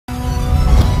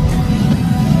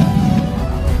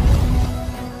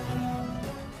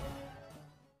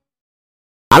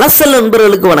அலசல்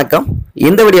நண்பர்களுக்கு வணக்கம்.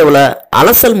 இந்த வீடியோவில்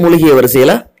அலசல் மூலிகை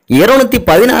வரிசையில்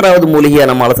 216வது மூலிகையை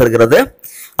நம்ம அலசிருக்கிறது.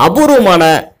 அபூர்வமான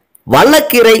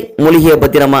வல்லக்கீரை மூலிகையை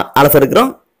பற்றி நம்ம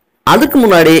அலசிருக்கிறோம். அதுக்கு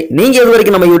முன்னாடி நீங்கள் இது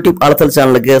வரைக்கும் நம்ம யூடியூப் அலசல்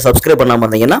சேனலுக்கு சப்ஸ்கிரைப் பண்ணாமல்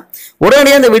இருந்தீங்கன்னா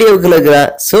உடனடியாக இந்த வீடியோவுக்கு இருக்கிற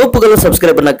சிவப்பு கலர்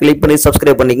சப்ஸ்கிரைப் பண்ண கிளிக் பண்ணி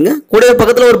சப்ஸ்கிரைப் பண்ணிக்கங்க. கூட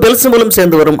பக்கத்தில் ஒரு பெல் சிம்பலும்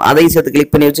சேர்ந்து வரும், அதையும் சேர்த்து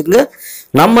கிளிக் பண்ணி வச்சுக்கோங்க.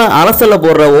 நம்ம அலசலில்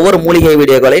போடுற ஒவ்வொரு மூலிகை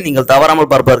வீடியோக்களை நீங்கள் தவறாமல்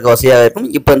பார்ப்பதற்கு வசதியாக இருக்கும்.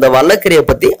 இப்போ இந்த வல்லக்கீரையை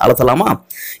பற்றி அலசலாமா?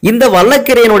 இந்த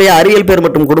வல்லக்கீரையினுடைய அறிவியல் பேர்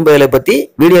மற்றும் குடும்பங்களை பற்றி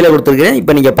வீடியோவில் கொடுத்துருக்கிறேன்.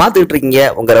 இப்போ நீங்கள் பார்த்துக்கிட்டு இருக்கீங்க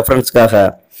உங்கள் ரெஃபரன்ஸ்க்காக.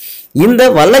 இந்த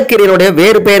வல்லக்கீரையினுடைய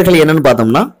வேறு பெயர்கள் என்னன்னு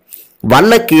பார்த்தோம்னா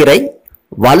வல்லக்கீரை,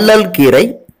 வள்ளல் கீரை,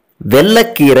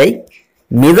 வெள்ளக்கீரை,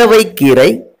 மிதவைக்கீரை,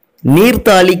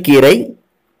 நீர்த்தாளிக்கீரை,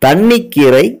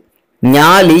 தண்ணிக்கீரை,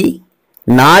 ஞாலி,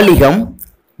 நாளிகம்,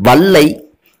 வல்லை,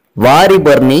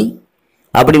 வாரிபர்ணி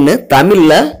அப்படின்னு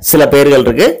தமிழ்ல சில பெயர்கள்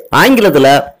இருக்கு. ஆங்கிலத்தில்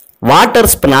water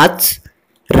spinach,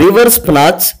 river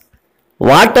spinach,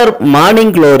 water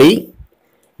morning glory,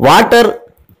 water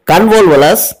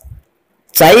கன்வோல்வலஸ்,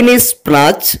 Chinese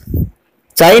spinach,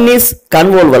 Chinese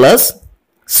கன்வோல்வலஸ்,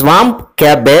 swamp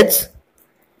cabbage,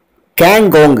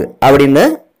 கேங்கோங் அப்படின்னு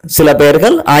சில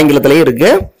பெயர்கள் ஆங்கிலத்திலேயே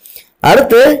இருக்கு.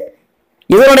 அடுத்து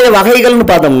இதனுடைய வகைகள்னு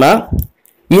பார்த்தோம்னா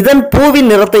இதன் பூவின்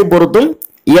நிறத்தை பொறுத்தும்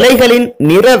இலைகளின்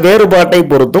நிற வேறுபாட்டை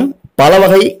பொறுத்தும் பல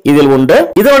வகை இதில் உண்டு.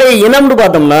 இதனுடைய இனம்னு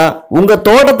பார்த்தோம்னா உங்க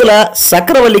தோட்டத்துல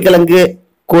சக்கரவள்ளி கிழங்கு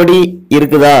கொடி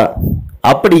இருக்குதா?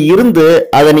 அப்படி இருந்து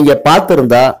அதை நீங்க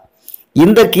பார்த்திருந்தா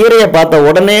இந்த கீரையை பார்த்த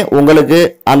உடனே உங்களுக்கு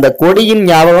அந்த கொடியின்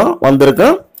ஞாபகம்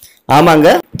வந்திருக்கும்.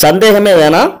 ஆமாங்க, சந்தேகமே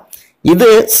வேணாம். இது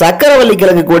சக்கரவள்ளி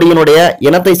கிழங்கு கொடியினுடைய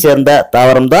இனத்தை சேர்ந்த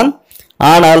தாவரம்தான்.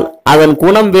 ஆனால் அதன்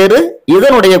குணம் வேறு,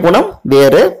 இதனுடைய குணம்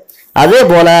வேறு. அதே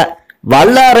போல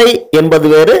வல்லாரை என்பது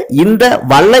வேறு, இந்த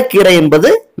வல்லக்கீரை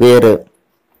என்பது வேறு.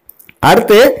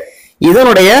 அடுத்து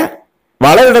இதனுடைய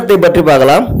வளரிடத்தை பற்றி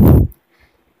பார்க்கலாம்.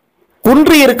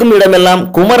 குன்று இருக்கும் இடமெல்லாம்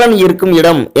குமரன் இருக்கும்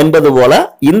இடம் என்பது போல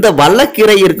இந்த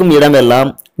வல்லக்கீரை இருக்கும்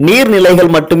இடமெல்லாம்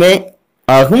நீர்நிலைகள் மட்டுமே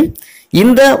ஆகும்.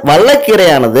 இந்த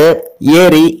வல்லக்கீரையானது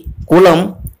ஏரி, குளம்,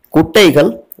 குட்டைகள்,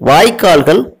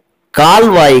 வாய்க்கால்கள்,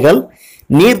 கால்வாய்கள்,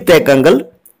 நீர்த்தேக்கங்கள்,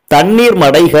 தண்ணீர்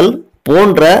மடைகள்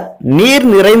போன்ற நீர்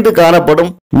நிறைந்து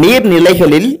காணப்படும்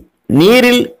நீர்நிலைகளில்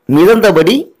நீரில்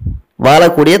மிதந்தபடி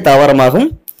வாழக்கூடிய தாவரமாகும்.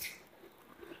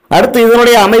 அடுத்து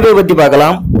இதனுடைய அமைப்பை பற்றி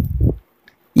பார்க்கலாம்.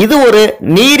 இது ஒரு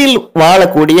நீரில்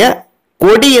வாழக்கூடிய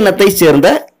கொடி இனத்தை சேர்ந்த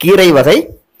கீரை வகை.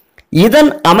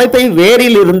 இதன் அமைப்பை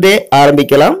வேரில் இருந்தே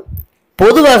ஆரம்பிக்கலாம்.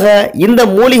 பொதுவாக இந்த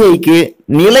மூலிகைக்கு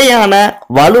நிலையான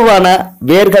வலுவான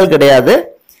வேர்கள் கிடையாது.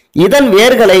 இதன்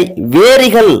வேர்களை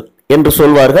வேரிகள் என்று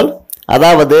சொல்வார்கள்.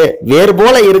 அதாவது வேர்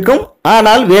போல இருக்கும்,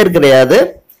 ஆனால் வேர் கிடையாது.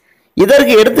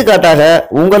 இதற்கு எடுத்துக்காட்டாக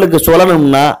உங்களுக்கு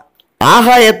சொல்லணும்னா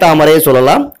ஆகாய தாமரை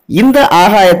சொல்லலாம். இந்த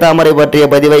ஆகாய தாமரை பற்றிய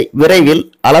பதிவை விரைவில்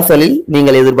அலசலில்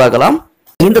நீங்கள் எதிர்பார்க்கலாம்.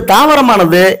 இந்த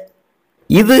தாவரமானது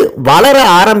இது வளர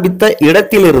ஆரம்பித்த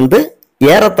இடத்திலிருந்து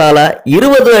ஏறத்தாழ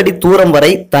 20 அடி தூரம் வரை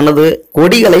தனது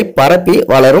கொடிகளை பரப்பி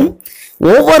வளரும்.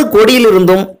 ஒவ்வொரு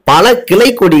கொடியிலிருந்தும் பல கிளை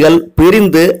கொடிகள்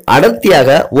பிரிந்து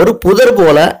அடர்த்தியாக ஒரு புதர்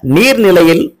போல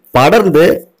நீர்நிலையில் படர்ந்து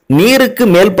நீருக்கு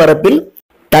மேல் பரப்பில்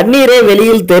தண்ணீரே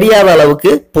வெளியில் தெரியாத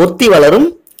அளவுக்கு பொத்தி வளரும்.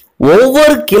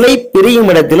 ஒவ்வொரு கிளை பிரியும்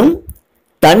இடத்திலும்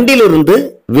தண்டிலிருந்து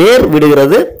வேர்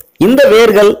விடுகிறது. இந்த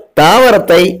வேர்கள்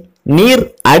தாவரத்தை நீர்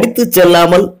அடித்து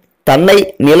செல்லாமல் தன்னை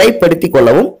நிலைப்படுத்தி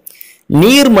கொள்ளவும்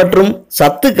நீர் மற்றும்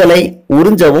சத்துக்களை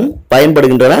உறிஞ்சவும்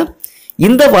பயன்படுகின்றன.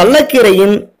 இந்த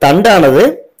வல்லக்கீரையின் தண்டானது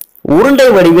உருண்டை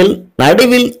வடிவில்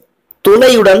நடுவில்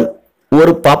துளையுடன்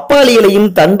ஒரு பப்பாளி இலையின்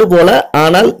தண்டு போல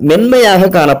ஆனால் மென்மையாக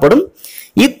காணப்படும்.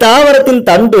 இத்தாவரத்தின்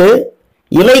தண்டு,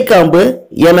 இலைக்காம்பு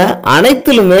என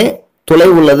அனைத்திலுமே துளை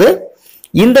உள்ளது.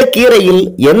 இந்த கீரையில்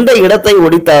எந்த இடத்தை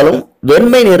ஒடித்தாலும்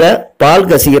வெண்மை நிற பால்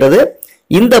கசிகிறது.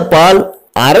 இந்த பால்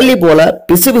அரளி போல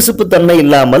பிசுபிசுப்பு தன்மை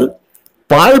இல்லாமல்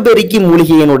பால் பெருக்கி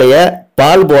மூலிகையினுடைய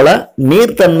பால் போல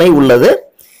நீர்த்தன்மை உள்ளது,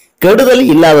 கெடுதல்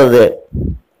இல்லாதது.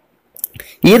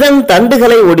 இதன்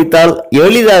தண்டுகளை ஒடித்தால்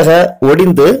எளிதாக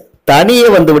ஒடிந்து தனியே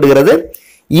வந்து விடுகிறது.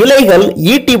 இலைகள்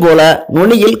ஈட்டி போல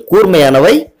நுனியில்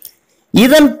கூர்மையானவை.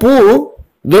 இதன் பூ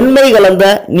வெண்மை கலந்த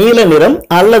நீல நிறம்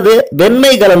அல்லது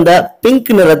வெண்மை கலந்த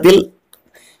பிங்க் நிறத்தில்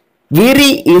விரி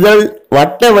இதழ்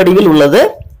வட்ட வடிவில் உள்ளது.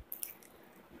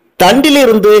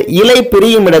 தண்டிலிருந்து இலை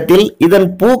பிரியும் இடத்தில் இதன்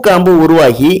பூக்காம்பு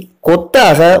உருவாகி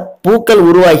கொத்தாக பூக்கள்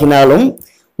உருவாகினாலும்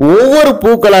ஒவ்வொரு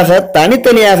பூக்களாக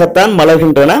தனித்தனியாகத்தான்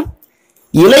மலர்கின்றன.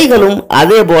 இலைகளும்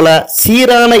அதே போல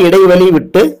சீரான இடைவெளி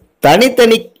விட்டு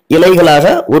தனித்தனி இலைகளாக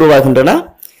உருவாகின்றன.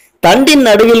 தண்டின்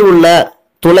நடுவில் உள்ள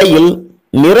துளையில்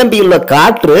நிரம்பியுள்ள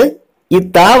காற்று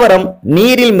இத்தாவரம்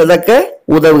நீரில் மிதக்க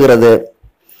உதவுகிறது.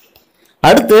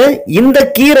 அடுத்து இந்த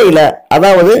கீரையில,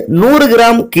 அதாவது 100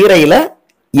 கிராம் கீரையில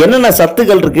என்னென்ன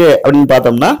சத்துக்கள் இருக்கு அப்படின்னு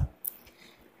பார்த்தோம்னா,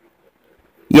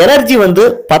 எனர்ஜி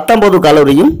 19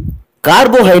 கலோரியும்,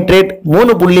 கார்போஹைட்ரேட்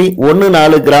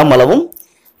 3.14 கிராம் அளவும்,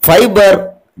 ஃபைபர்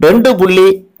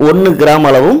 2.1 கிராம்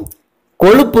அளவும்,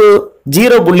 கொழுப்பு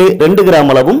 0.2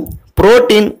 கிராம் அளவும்,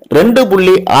 புரோட்டீன்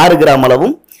 2.6 கிராம்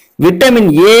அளவும், விட்டமின்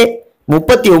ஏ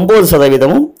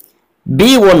 39%,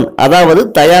 B1 அதாவது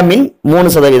தயாமின்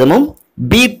 3%,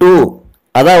 B2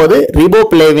 அதாவது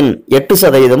ரிபோப்ளேவின்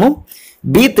 8%,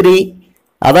 B3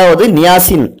 அதாவது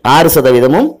niacin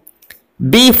 6%,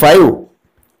 B5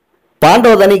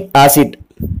 பாண்டோதனிக் acid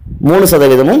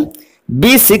 3%,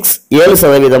 B6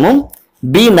 7%,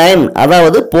 B9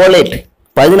 அதாவது போலேட்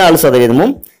 14%,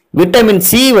 விட்டமின்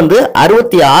சி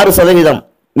 66%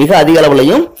 மிக அதிக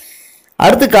அளவுலையும்,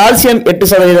 அடுத்து கால்சியம்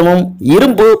 8%,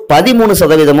 இரும்பு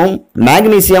 13%,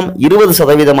 மேக்னீசியம்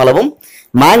 20% அளவும்,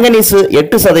 மாங்கனீசு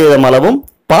 8% அளவும்,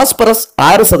 பாஸ்பரஸ்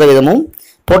 6%,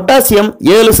 பொட்டாசியம்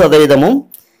 7%,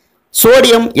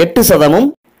 சோடியம் 8%,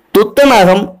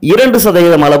 துத்தநாகம்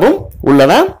 2% அளவும்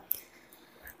உள்ளன.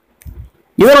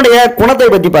 இதனுடைய குணத்தை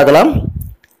பற்றி பார்க்கலாம்.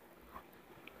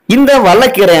 இந்த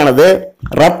வல்லக்கீரையானது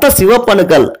இரத்த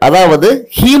சிவப்பணுக்கள் அதாவது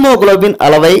ஹீமோகுளோபின்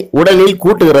அளவை உடலில்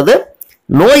கூட்டுகிறது,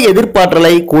 நோய்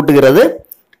எதிர்ப்பாற்றலை கூட்டுகிறது,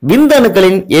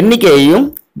 விந்தணுக்களின் எண்ணிக்கையையும்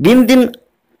விந்தின்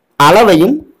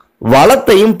அளவையும்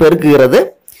வளத்தையும் பெருக்குகிறது,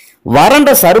 வறண்ட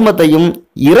சருமத்தையும்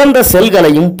இறந்த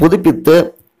செல்களையும் புதுப்பித்து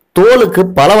தோலுக்கு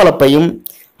பளபளப்பையும்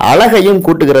அழகையும்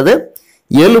கூட்டுகிறது,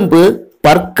 எலும்பு,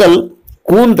 பற்கள்,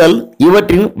 கூந்தல்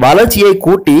இவற்றின் வளர்ச்சியை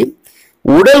கூட்டி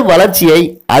உடல் வளர்ச்சியை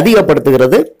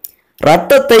அதிகப்படுத்துகிறது,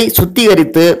 இரத்தத்தை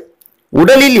சுத்திகரித்து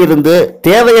உடலில் இருந்து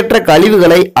தேவையற்ற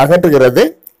கழிவுகளை அகற்றுகிறது,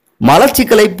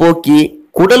 மலச்சிக்கலை போக்கி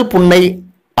குடல் புண்ணை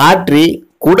ஆற்றி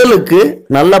குடலுக்கு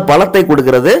நல்ல பலத்தை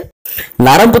கொடுக்கிறது,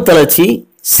 நரம்பு தளர்ச்சி,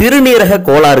 சிறுநீரக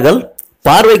கோளாறுகள்,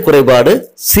 பார்வை குறைபாடு,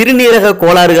 சிறுநீரக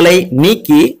கோளாறுகளை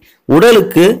நீக்கி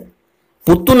உடலுக்கு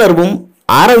புத்துணர்வும்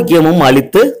ஆரோக்கியமும்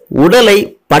அளித்து உடலை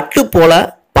பட்டு போல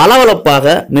பளபளப்பாக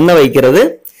மின்ன வைக்கிறது.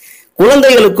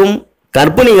 குழந்தைகளுக்கும்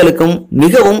கர்ப்பிணிகளுக்கும்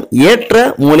மிகவும் ஏற்ற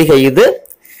மூலிகை இது.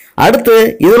 அடுத்து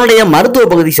இதனுடைய மருத்துவ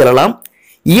பகுதி செல்லலாம்.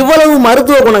 இவ்வளவு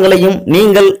மருத்துவ குணங்களையும்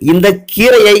நீங்கள் இந்த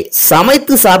கீரையை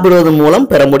சமைத்து சாப்பிடுவதன் மூலம்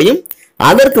பெற முடியும்.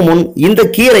 அதற்கு முன் இந்த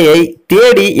கீரையை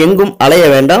தேடி எங்கும் அலைய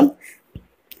வேண்டாம்.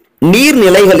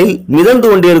 நீர்நிலைகளில் மிதந்து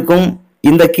கொண்டிருக்கும்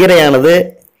இந்த கீரையானது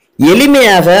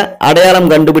எளிமையாக அடையாளம்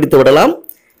கண்டுபிடித்து விடலாம்.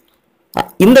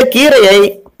 இந்த கீரையை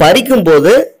பறிக்கும்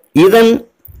போது இதன்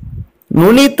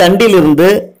நுனி தண்டிலிருந்து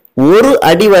 1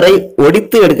 அடி வரை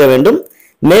ஒடித்து எடுக்க வேண்டும்.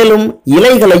 மேலும்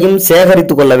இலைகளையும்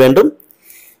சேகரித்து கொள்ள வேண்டும்.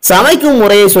 சமைக்கும்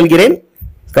முறையை சொல்கிறேன்,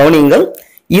 கவனியுங்கள்.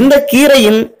 இந்த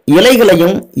கீரையின்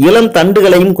இலைகளையும் இளம்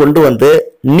தண்டுகளையும் கொண்டு வந்து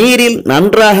நீரில்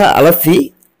நன்றாக அலசி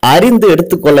அரிந்து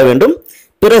எடுத்துக்கொள்ள வேண்டும்.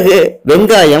 பிறகு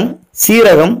வெங்காயம்,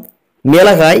 சீரகம்,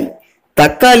 மிளகாய்,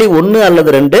 தக்காளி 1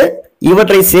 அல்லது 2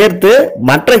 இவற்றை சேர்த்து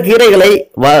மற்ற கீரைகளை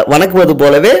வணக்குவது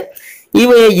போலவே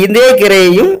இதே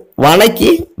கீரையையும்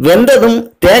வணக்கி வெந்ததும்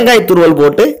தேங்காய் துருவல்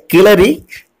போட்டு கிளறி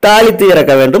தாளித்து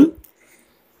இறக்க வேண்டும்.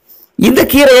 இந்த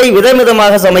கீரையை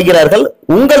விதவிதமாக சமைக்கிறார்கள்.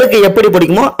 உங்களுக்கு எப்படி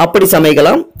பிடிக்குமோ அப்படி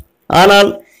சமைக்கலாம். ஆனால்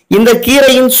இந்த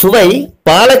கீரையின் சுவை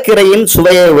பாலக்கீரையின்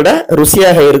சுவையை விட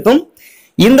ருசியாக இருக்கும்.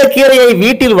 இந்த கீரையை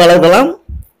வீட்டில் வளர்க்கலாம்.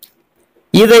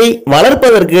 இதை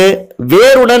வளர்ப்பதற்கு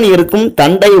வேருடன் இருக்கும்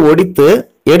தண்டை ஒடித்து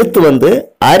எடுத்து வந்து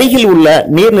அருகில் உள்ள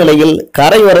நீர்நிலையில்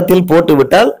கரையோரத்தில்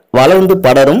போட்டுவிட்டால் வளர்ந்து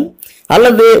படரும்.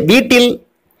 அல்லது வீட்டில்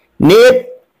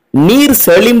நீர்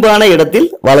செழிம்பான இடத்தில்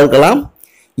வளர்க்கலாம்.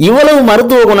 இவ்வளவு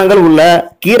மருத்துவ குணங்கள் உள்ள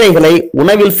கீரைகளை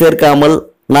உணவில் சேர்க்காமல்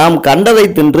நாம் கண்டதை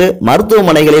தின்று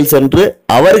மருத்துவமனைகளில் சென்று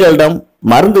அவர்களிடம்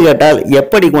மருந்து கேட்டால்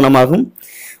எப்படி குணமாகும்?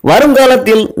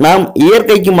 வருங்காலத்தில் நாம்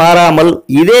இயற்கைக்கு மாறாமல்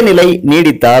இதே நிலை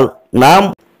நீடித்தால் நாம்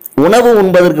உணவு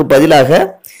உண்பதற்கு பதிலாக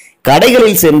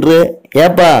கடைகளில் சென்று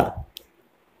ஏப்பா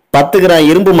 10 கிராம்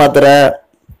இரும்பு மாத்திரை,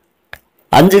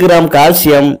 5 கிராம்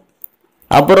கால்சியம்,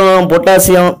 அப்புறம்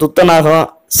பொட்டாசியம், துத்தநாகம்,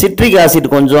 சிட்ரிக் ஆசிட்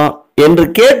கொஞ்சம் என்று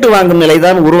கேட்டு வாங்கும்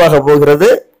நிலைதான் உருவாக போகிறது.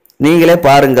 நீங்களே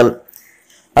பாருங்கள்.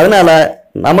 அதனால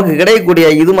நமக்கு கிடைக்கக்கூடிய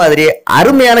இது மாதிரி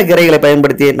அருமையான கீரைகளை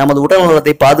பயன்படுத்தி நமது உடல்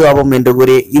நலத்தை பாதுகாப்போம் என்று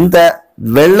கூறி இந்த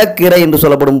வெள்ளக்கீரை என்று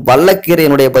சொல்லப்படும்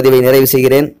வல்லக்கீரையினுடைய பதிவை நிறைவு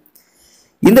செய்கிறேன்.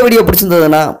 இந்த வீடியோ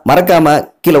பிடிச்சிருந்ததுன்னா மறக்காம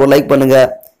கீழே ஒரு லைக் பண்ணுங்க.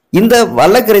 இந்த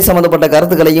வல்லக்கீரை சம்பந்தப்பட்ட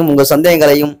கருத்துக்களையும் உங்க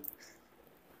சந்தேகங்களையும்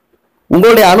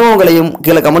உங்களுடைய அனுபவங்களையும்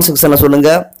கீழே கமெண்ட் செக்ஷன்ல சொல்லுங்க.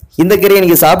 இந்த கீரையை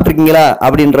நீங்க சாப்பிட்ருக்கீங்களா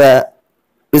அப்படின்ற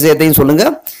விஷயத்தையும் சொல்லுங்க.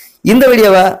 இந்த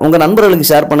வீடியோவை உங்க நண்பர்களுக்கு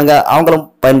ஷேர் பண்ணுங்க, அவங்களும்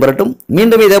பயன்பெறட்டும்.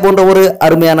 மீண்டும் இதே போன்ற ஒரு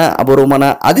அருமையான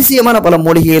அபூர்வமான அதிசயமான பல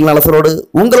மூலிகைகள் அலசலோடு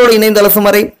உங்களோடு இணைந்து அலசும்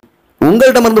வரை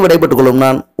உங்களிடமிருந்து விடைபெற்றுக் கொள்ளும்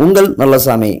நான் உங்கள்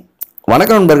நல்லசாமி.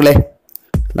 வணக்கம் நண்பர்களே,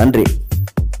 நன்றி.